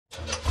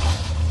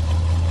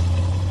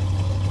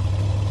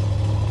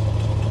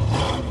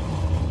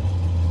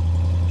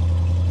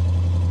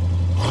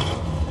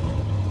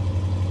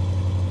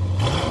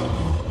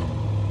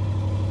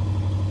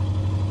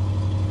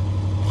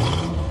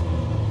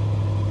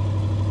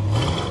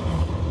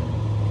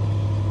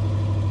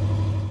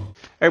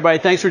Everybody,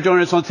 thanks for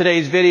joining us on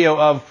today's video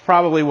of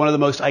probably one of the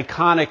most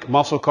iconic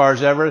muscle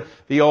cars ever,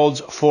 the Olds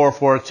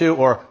 442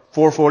 or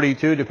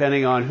 442,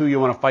 depending on who you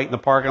want to fight in the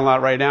parking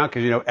lot right now,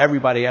 because you know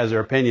everybody has their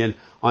opinion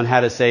on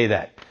how to say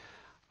that.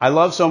 I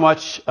love so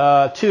much,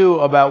 too,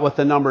 about what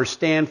the numbers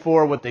stand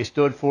for, what they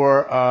stood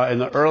for in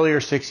the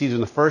earlier 60s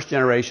when the first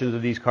generations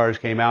of these cars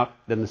came out,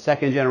 then the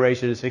second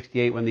generation in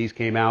 68 when these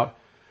came out.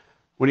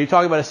 When you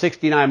talk about a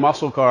 69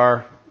 muscle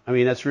car, I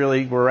mean, that's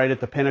really, we're right at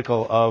the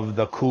pinnacle of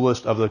the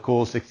coolest of the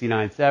cool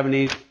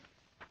 6970s.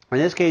 In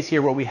this case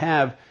here, what we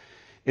have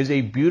is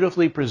a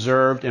beautifully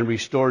preserved and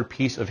restored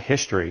piece of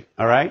history,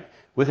 all right,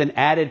 with an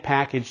added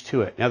package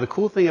to it. Now, the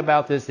cool thing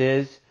about this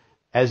is,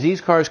 as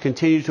these cars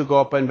continue to go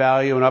up in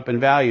value and up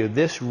in value,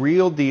 this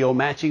real deal,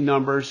 matching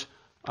numbers,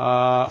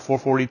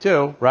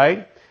 442,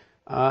 right,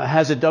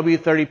 has a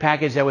W30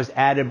 package that was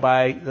added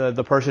by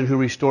the person who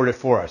restored it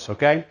for us,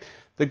 okay?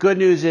 The good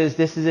news is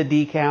this is a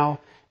decal,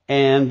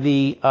 and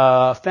the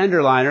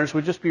fender liners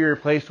would just be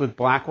replaced with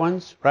black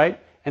ones, right?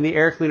 And the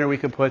air cleaner we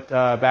could put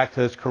back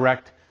to its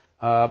correct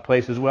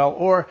place as well.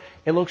 Or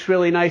it looks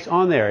really nice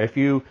on there. If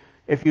you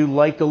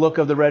like the look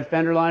of the red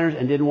fender liners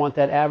and didn't want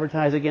that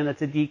advertised, again,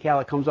 that's a decal.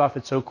 It comes off.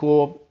 It's so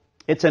cool.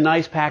 It's a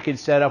nice package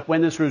setup.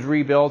 When this was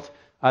rebuilt,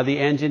 the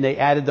engine, they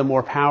added the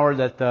more power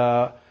that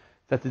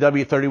the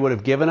W30 would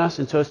have given us,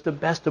 and so it's the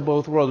best of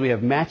both worlds. We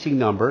have matching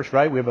numbers,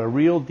 right? We have a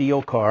real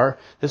deal car.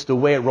 This is the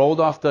way it rolled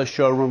off the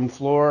showroom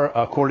floor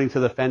according to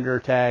the fender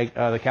tag,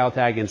 the cowl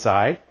tag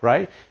inside,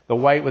 right? The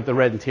white with the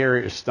red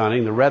interior is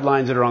stunning. The red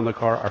lines that are on the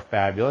car are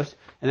fabulous.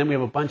 And then we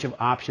have a bunch of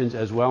options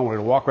as well. We're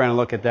going to walk around and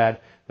look at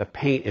that. The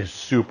paint is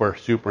super,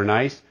 super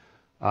nice.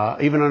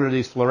 Even under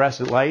these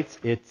fluorescent lights,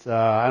 it's,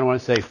 I don't want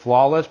to say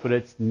flawless, but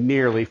it's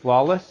nearly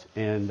flawless.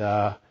 And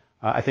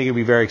I think you'll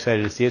be very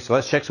excited to see it. So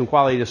let's check some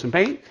quality of some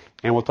paint.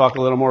 And we'll talk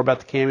a little more about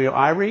the Cameo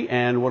Ivory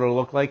and what it'll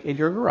look like in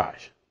your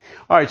garage.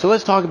 All right, so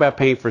let's talk about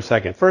paint for a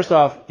second. First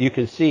off, you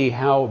can see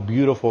how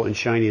beautiful and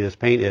shiny this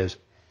paint is.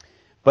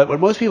 But what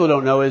most people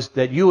don't know is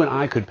that you and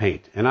I could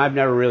paint, and I've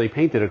never really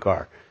painted a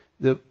car.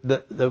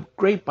 The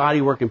great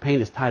bodywork and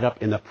paint is tied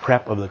up in the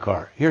prep of the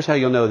car. Here's how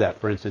you'll know that,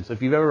 for instance.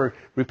 If you've ever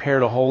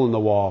repaired a hole in the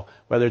wall,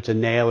 whether it's a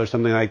nail or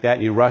something like that,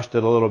 and you rushed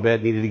it a little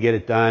bit, needed to get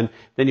it done,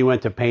 then you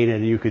went to paint it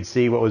and you could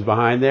see what was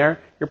behind there,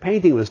 your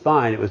painting was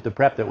fine. It was the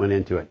prep that went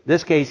into it.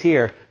 This case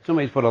here,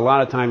 somebody's put a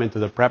lot of time into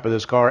the prep of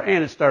this car,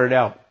 and it started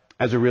out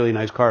as a really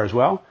nice car as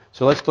well.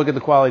 So let's look at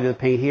the quality of the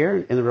paint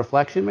here and the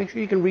reflection. Make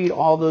sure you can read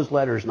all those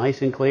letters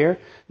nice and clear,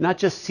 not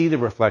just see the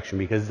reflection,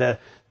 because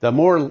the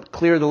more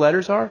clear the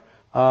letters are,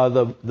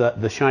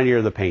 the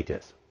shinier the paint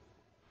is.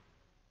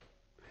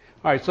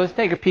 All right, so let's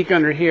take a peek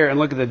under here and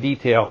look at the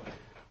detail.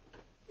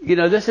 You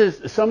know, this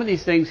is, some of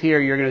these things here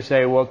you're going to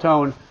say, well,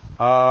 Tone,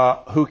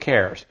 who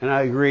cares? And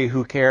I agree,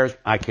 who cares?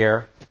 I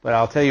care, but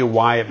I'll tell you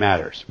why it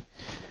matters.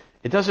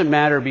 It doesn't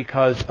matter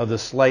because of the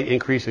slight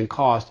increase in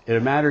cost.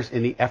 It matters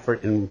in the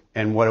effort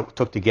and what it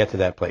took to get to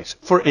that place.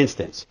 For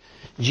instance,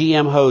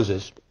 GM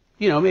hoses.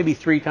 You know, maybe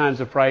 3 times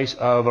the price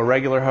of a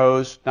regular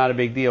hose, not a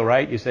big deal,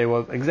 right? You say,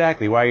 well,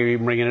 exactly. Why are you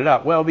even bringing it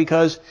up? Well,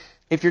 because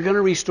if you're going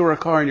to restore a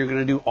car and you're going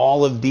to do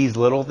all of these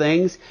little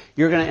things,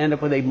 you're going to end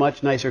up with a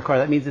much nicer car.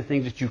 That means the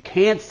things that you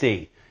can't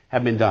see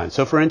have been done.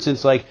 So, for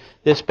instance, like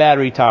this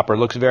battery topper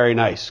looks very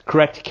nice.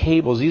 Correct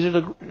cables. These are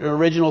the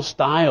original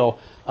style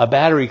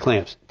battery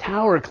clamps.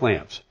 Tower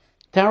clamps.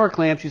 Tower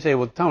clamps, you say,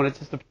 well, Tone, it's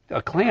just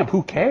a clamp.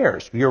 Who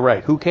cares? You're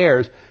right. Who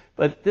cares?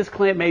 But this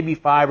clamp may be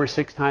 5 or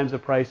 6 times the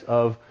price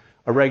of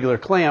a regular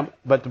clamp,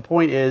 but the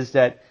point is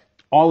that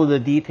all of the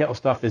detail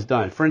stuff is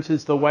done. For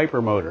instance, the wiper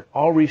motor,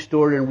 all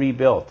restored and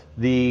rebuilt.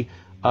 The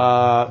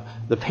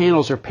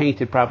panels are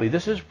painted properly.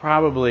 This is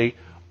probably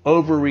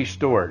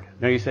over-restored.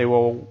 Now you say,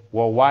 well,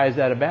 why is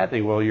that a bad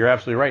thing? Well, you're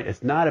absolutely right.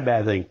 It's not a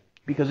bad thing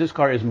because this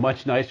car is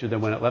much nicer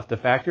than when it left the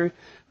factory.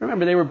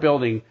 Remember, they were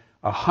building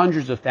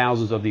hundreds of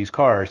thousands of these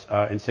cars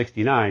in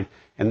 '69,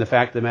 and the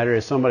fact of the matter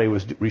is somebody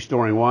was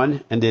restoring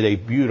one and did a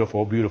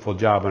beautiful, beautiful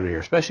job under here,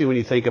 especially when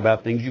you think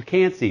about things you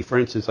can't see. For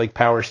instance, like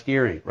power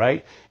steering,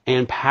 right?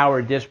 And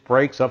power disc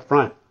brakes up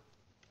front.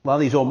 A lot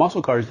of these old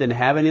muscle cars didn't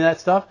have any of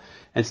that stuff,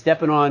 and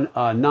stepping on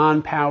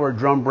non-power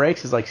drum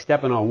brakes is like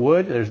stepping on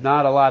wood. There's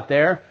not a lot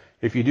there.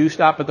 If you do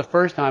stop it the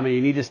first time and you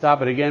need to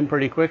stop it again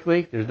pretty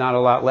quickly, there's not a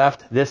lot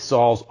left. This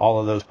solves all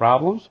of those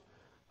problems.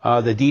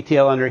 The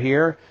detail under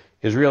here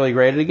is really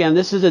great. And again,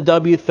 this is a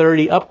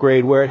W30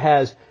 upgrade where it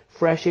has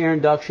fresh air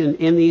induction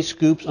in these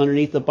scoops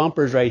underneath the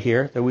bumpers right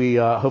here that we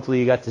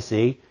hopefully you got to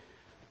see.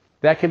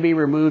 That can be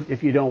removed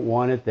if you don't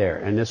want it there,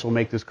 and this will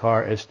make this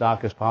car as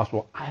stock as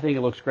possible. I think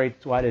it looks great.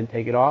 That's why I didn't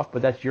take it off,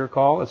 but that's your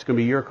call. It's going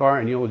to be your car,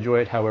 and you'll enjoy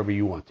it however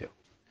you want to.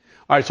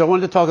 All right, so I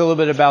wanted to talk a little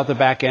bit about the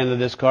back end of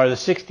this car. The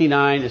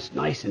 69 is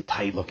nice and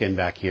tight looking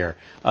back here.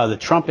 The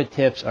trumpet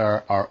tips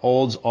are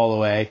Olds all the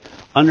way.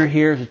 Under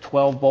here is a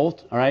 12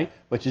 bolt, all right,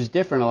 which is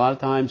different. A lot of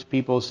times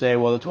people say,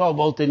 well, the 12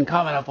 bolt didn't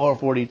come in a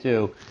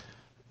 442.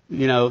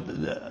 You know,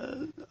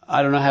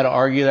 I don't know how to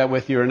argue that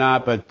with you or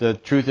not, but the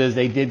truth is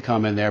they did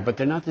come in there, but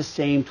they're not the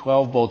same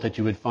 12 bolt that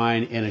you would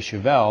find in a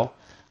Chevelle.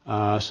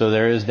 So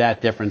there is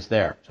that difference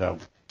there. So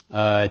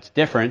It's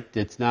different.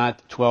 It's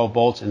not 12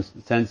 bolts in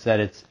the sense that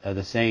it's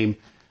the same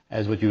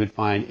as what you would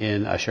find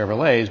in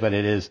Chevrolets, but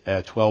it is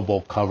a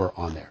 12-bolt cover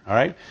on there. All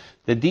right.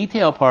 The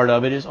detail part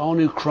of it is all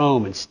new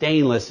chrome and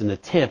stainless and the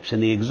tips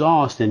and the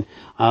exhaust. And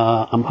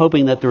I'm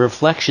hoping that the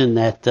reflection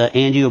that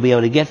Angie will be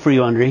able to get for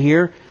you under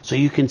here so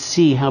you can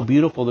see how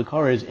beautiful the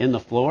car is in the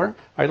floor. All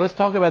right, let's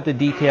talk about the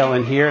detail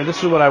in here.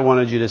 This is what I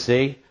wanted you to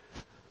see.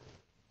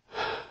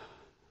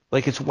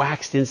 Like it's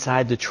waxed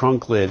inside the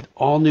trunk lid.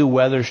 All new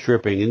weather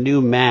stripping, a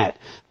new mat.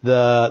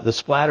 The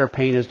splatter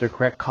paint is the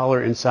correct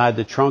color inside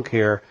the trunk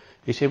here.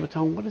 You say, well,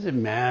 Tom, what does it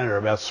matter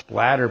about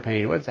splatter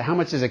paint? How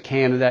much is a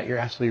can of that? You're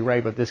absolutely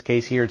right. But this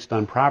case here, it's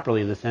done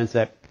properly in the sense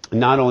that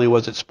not only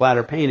was it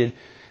splatter painted,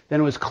 then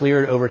it was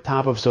cleared over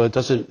top of so it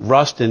doesn't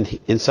rust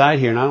inside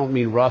here. And I don't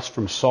mean rust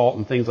from salt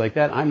and things like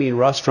that. I mean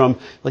rust from,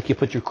 like you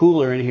put your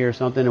cooler in here or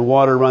something and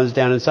water runs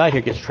down inside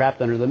here, gets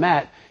trapped under the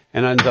mat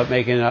and ends up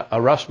making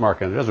a rust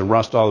mark. And it doesn't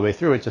rust all the way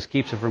through. It just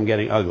keeps it from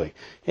getting ugly.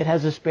 It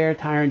has a spare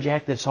tire and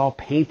jack that's all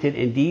painted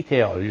in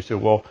detail. You say,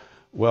 well,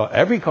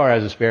 every car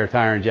has a spare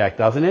tire and jack,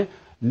 doesn't it?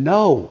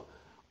 No.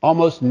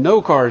 Almost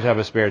no cars have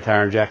a spare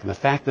tire and jack. And the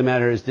fact of the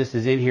matter is this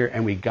is in here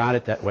and we got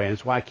it that way. And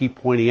that's why I keep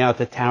pointing out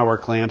the tower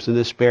clamps and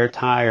the spare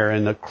tire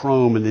and the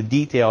chrome and the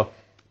detail.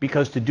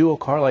 Because to do a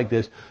car like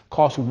this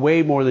costs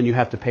way more than you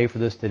have to pay for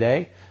this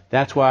today.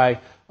 That's why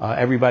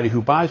everybody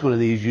who buys one of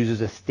these uses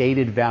a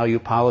stated value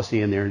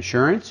policy in their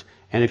insurance.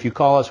 And if you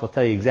call us, we'll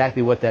tell you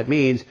exactly what that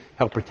means,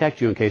 help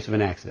protect you in case of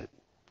an accident.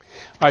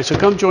 All right, so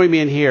come join me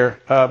in here.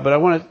 But I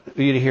want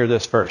you to hear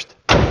this first.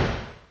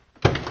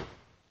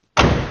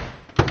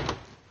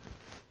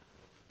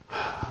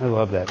 I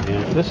love that,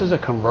 man. This is a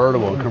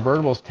convertible.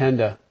 Convertibles tend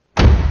to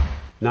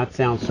not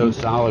sound so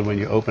solid when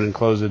you open and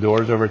close the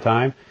doors over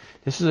time.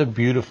 This is a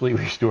beautifully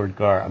restored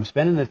car. I'm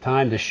spending the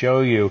time to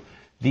show you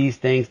these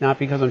things, not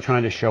because I'm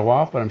trying to show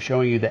off, but I'm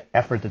showing you the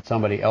effort that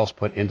somebody else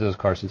put into this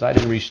car since I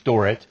didn't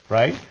restore it,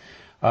 right?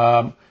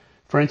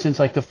 For instance,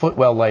 like the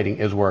footwell lighting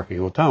is working.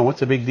 Well, Tom,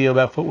 what's the big deal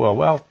about footwell?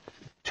 Well,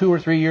 2 or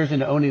 3 years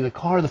into owning the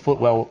car, the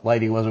footwell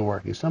lighting wasn't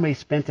working. Somebody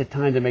spent the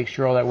time to make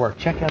sure all that worked.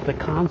 Check out the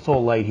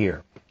console light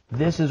here.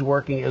 This is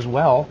working as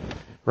well,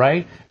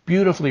 right?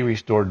 Beautifully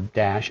restored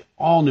dash,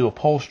 all new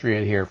upholstery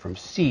in here from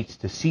seats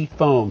to seat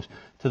foams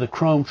to the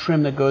chrome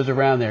trim that goes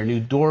around there,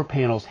 new door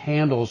panels,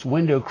 handles,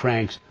 window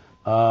cranks,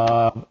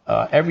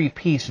 every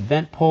piece,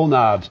 vent pull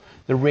knobs.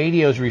 The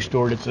radio's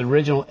restored. It's the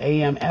original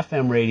AM,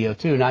 FM radio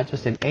too, not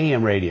just an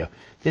AM radio.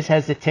 This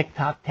has the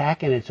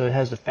tick-tock-tack in it, so it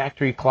has the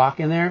factory clock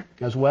in there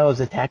as well as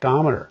the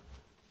tachometer.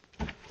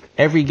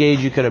 Every gauge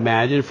you could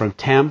imagine, from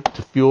temp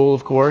to fuel,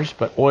 of course,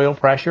 but oil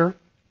pressure.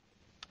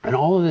 And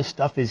all of this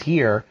stuff is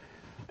here.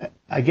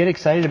 I get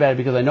excited about it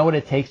because I know what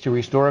it takes to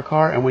restore a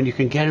car. And when you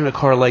can get in a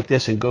car like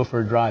this and go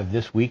for a drive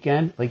this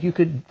weekend, like you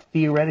could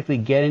theoretically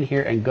get in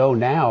here and go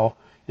now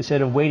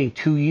instead of waiting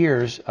 2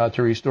 years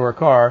to restore a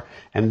car.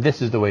 And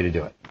this is the way to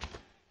do it.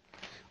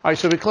 All right,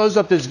 so we closed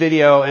up this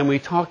video and we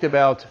talked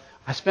about,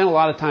 I spent a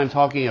lot of time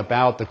talking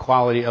about the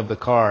quality of the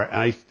car.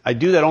 And I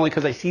do that only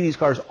because I see these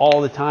cars all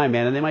the time,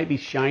 man. And they might be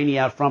shiny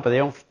out front, but they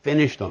don't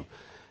finish them.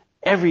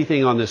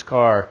 Everything on this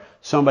car,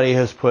 somebody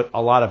has put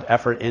a lot of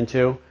effort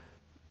into.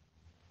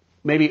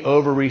 Maybe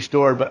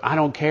over-restored, but I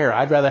don't care.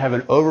 I'd rather have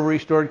an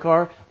over-restored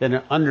car than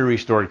an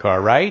under-restored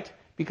car, right?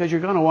 Because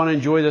you're going to want to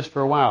enjoy this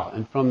for a while.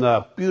 And from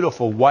the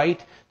beautiful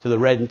white to the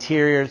red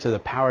interior to the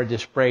power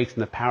disc brakes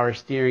and the power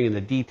steering and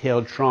the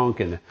detailed trunk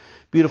and the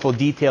beautiful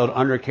detailed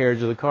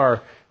undercarriage of the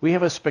car, we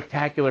have a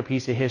spectacular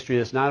piece of history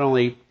that's not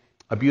only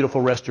a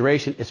beautiful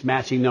restoration, it's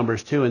matching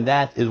numbers too, and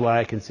that is what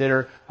I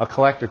consider a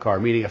collector car,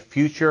 meaning a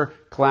future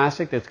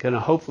classic that's going to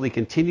hopefully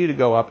continue to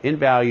go up in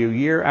value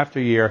year after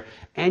year,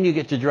 and you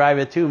get to drive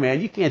it too, man.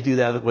 You can't do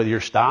that with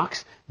your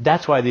stocks.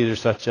 That's why these are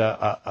such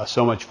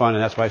so much fun,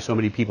 and that's why so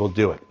many people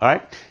do it. All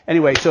right.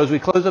 Anyway, so as we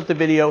close up the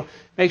video,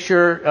 make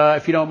sure,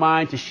 if you don't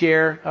mind, to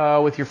share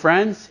with your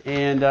friends,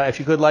 and if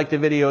you could like the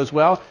video as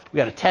well. We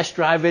got a test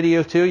drive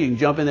video too. You can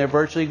jump in there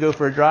virtually, go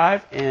for a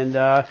drive, and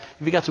if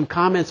you got some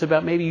comments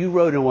about maybe you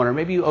rode in one or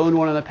maybe you owned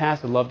one in the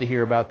past, I'd love to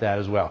hear about that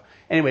as well.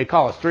 Anyway,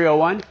 call us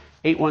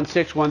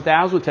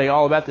 301-816-1000. We'll tell you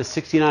all about the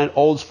 '69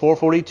 Olds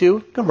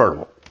 442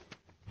 convertible.